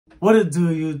What it do,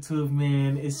 YouTube,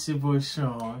 man? It's your boy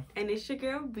Sean. And it's your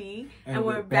girl B. And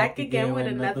we're back again with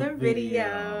another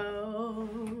video.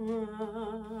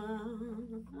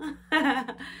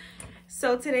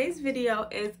 So today's video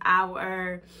is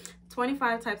our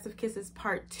 25 types of kisses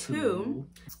part 2.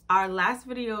 Our last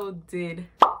video did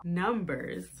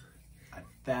numbers.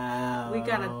 1,000. We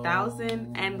got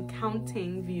 1,000 and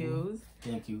counting views.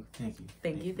 Thank you.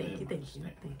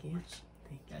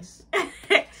 Yes.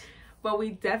 But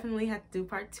we definitely had to do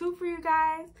part 2 for you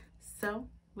guys. So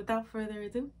without further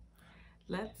ado,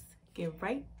 let's get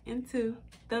right into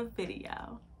the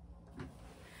video.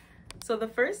 So the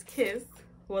first kiss,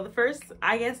 well, the first,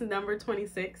 I guess, number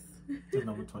 26.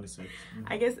 Number 26.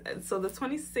 I guess, so the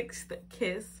 26th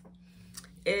kiss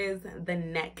is the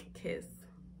neck kiss.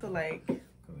 So like,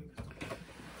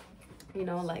 you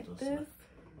know, like this.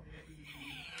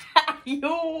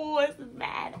 Yo, it's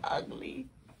mad ugly.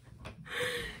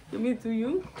 Let me do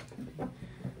you.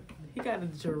 He got a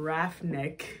giraffe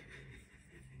neck.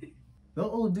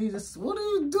 No, OD, just what are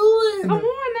you doing? Come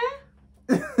on,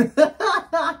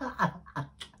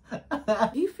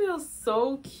 man. He feels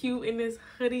so cute in this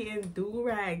hoodie and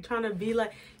do-rag, trying to be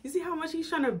like, you see how much he's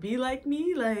trying to be like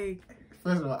me? Like,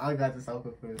 first of all, I got this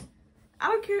outfit first. I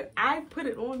don't care. I put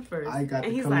it on first. I got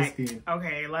and the he's color like, scheme.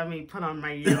 okay, let me put on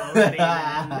my yellow thing.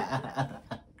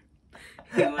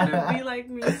 He wanna be like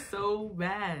me so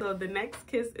bad. So the next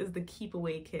kiss is the keep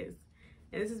away kiss.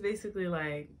 And this is basically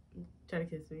like, try to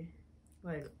kiss me.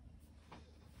 Like,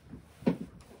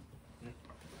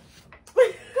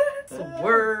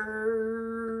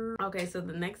 swerve. Okay, so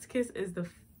the next kiss is the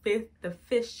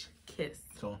fish kiss.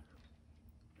 So.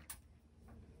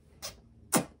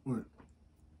 Wait.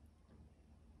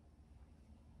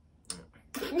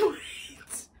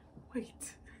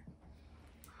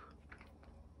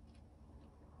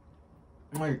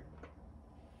 Wait.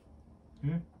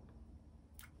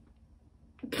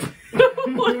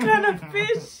 What kind of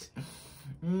fish?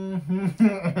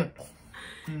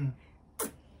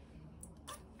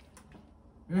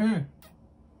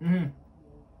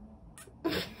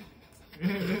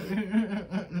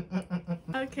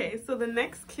 Okay, so the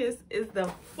next kiss is the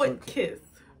foot kiss.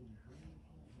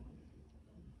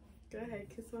 Go ahead,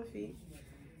 kiss my feet.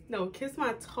 No, kiss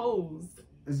my toes.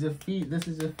 It's your feet. This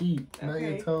is your feet, not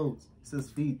your toes. It says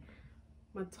feet.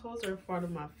 My toes are in front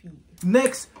of my feet.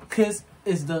 Next kiss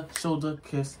is the shoulder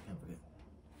kiss.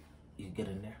 You get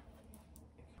in there.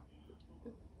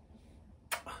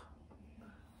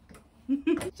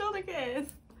 Shoulder kiss.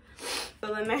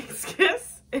 So the next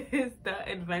kiss is the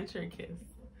adventure kiss.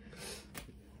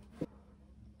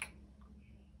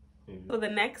 So the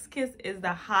next kiss is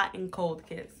the hot and cold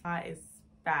kiss. Hot is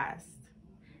fast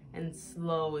and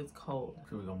slow is cold.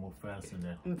 Okay, we're gonna move fast in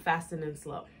there. And fast and then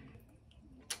slow.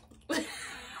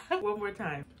 One more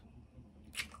time.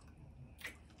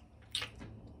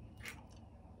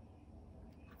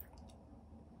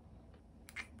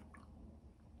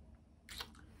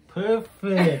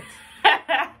 Perfect.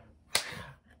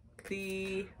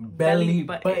 The belly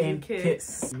button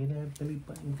kiss. Give me that belly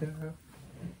button, girl.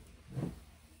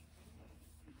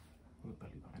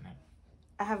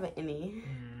 I have an innie.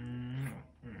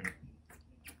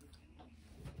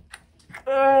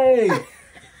 Hey!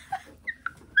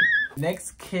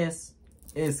 Next kiss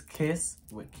is kiss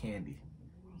with candy.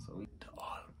 So we the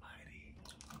almighty.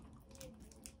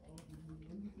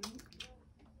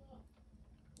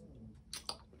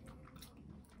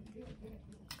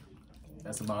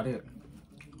 That's about it.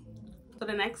 So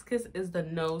the next kiss is the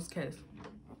nose kiss.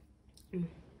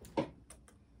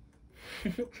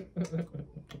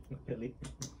 Really?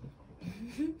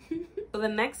 So the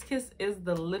next kiss is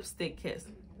the lipstick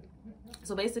kiss.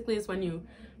 So basically it's when you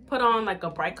put on like a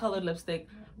bright colored lipstick,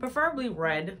 preferably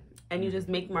red, and you just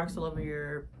make marks all over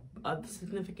your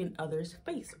significant other's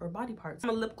face or body parts. I'm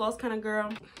a lip gloss kind of girl.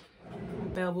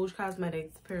 Belle Bouge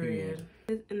Cosmetics, period.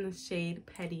 It's in the shade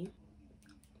Petty.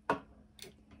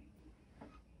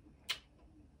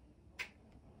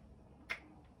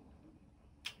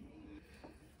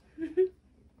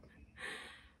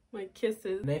 My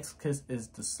kisses. Next kiss is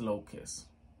the slow kiss.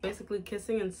 Basically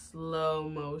kissing in slow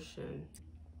motion.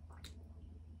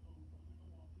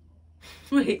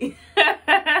 Wait.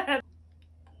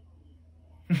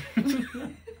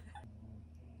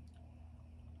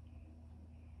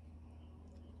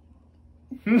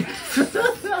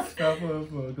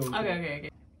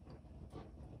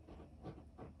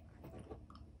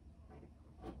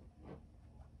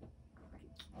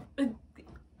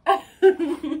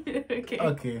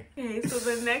 Okay. Okay, so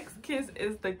the next kiss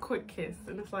is the quick kiss,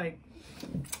 and it's like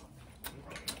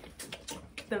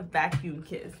the vacuum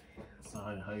kiss. So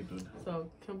how you doing? So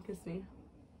come kiss me.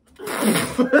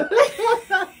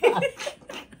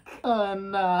 Oh,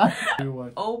 nah.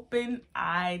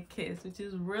 Open-eyed kiss, which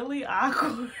is really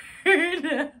awkward.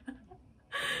 You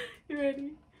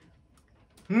ready?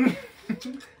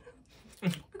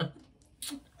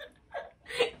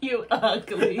 You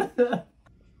ugly.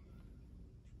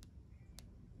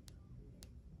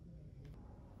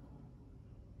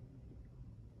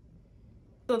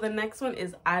 So the next one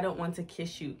is I don't want to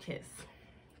kiss you kiss.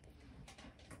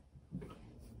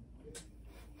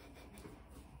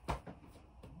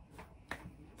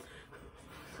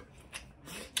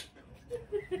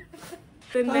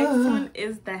 The next one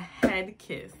is the head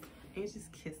kiss. You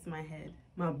just kiss my head.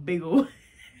 My big ol'.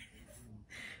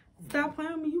 Stop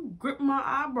playing with me. You grip my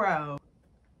eyebrow.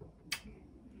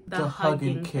 The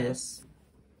hugging kiss.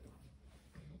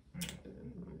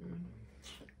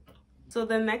 So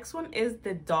the next one is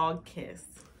the dog kiss.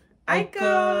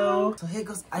 Aiko. So here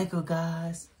goes Aiko,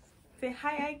 guys. Say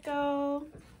hi, Aiko.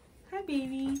 Hi,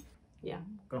 baby. Yeah.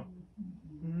 Go.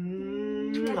 There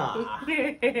you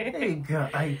go,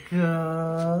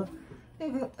 Aiko. There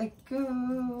you go,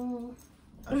 Aiko.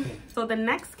 Okay. So the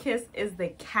next kiss is the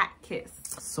cat kiss.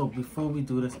 So before we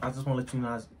do this, I just want to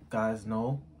let you guys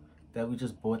know that we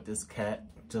just bought this cat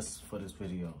just for this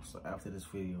video. So after this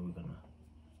video, we're gonna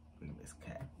bring this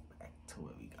cat back to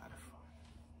where we got it from.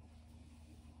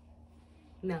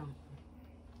 No,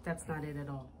 that's not it at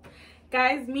all.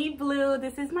 Guys, meet Blue.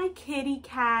 This is my kitty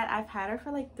cat. I've had her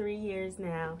for like 3 years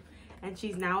now. And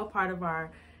she's now a part of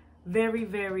our very,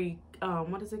 very,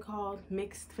 what is it called?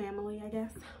 Mixed family, I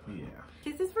guess. Yeah.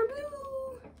 Kisses for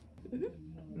Blue.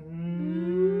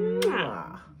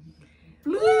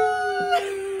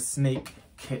 Blue. Snake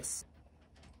kiss.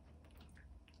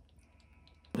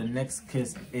 The next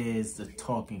kiss is the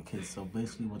talking kiss. So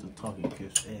basically what the talking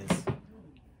kiss is.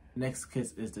 Next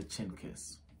kiss is the chin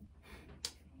kiss.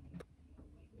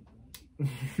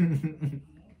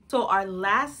 So our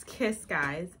last kiss,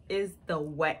 guys, is the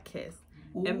wet kiss.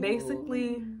 Ooh. And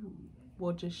basically,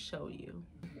 we'll just show you.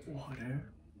 Water.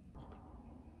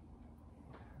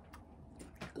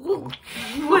 Ooh.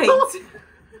 Wait.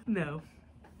 No.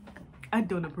 I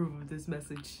don't approve of this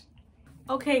message.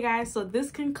 Okay, guys, so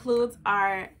this concludes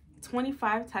our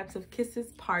 25 types of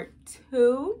kisses part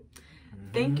 2.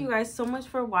 Thank you guys so much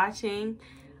for watching.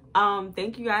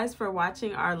 Thank you guys for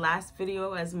watching our last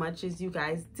video as much as you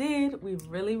guys did. We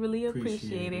really, really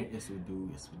appreciate it. Yes, we do.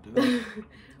 Yes, we do.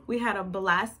 We had a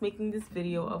blast making this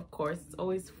video, of course. It's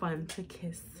always fun to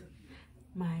kiss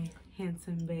my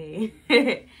handsome babe.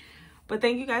 But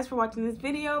thank you guys for watching this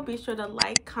video. Be sure to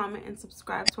like, comment, and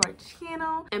subscribe to our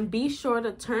channel. And be sure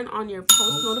to turn on your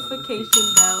post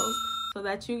notification bells so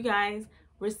that you guys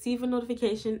receive a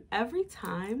notification every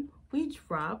time we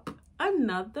drop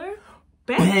another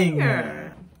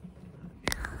banger.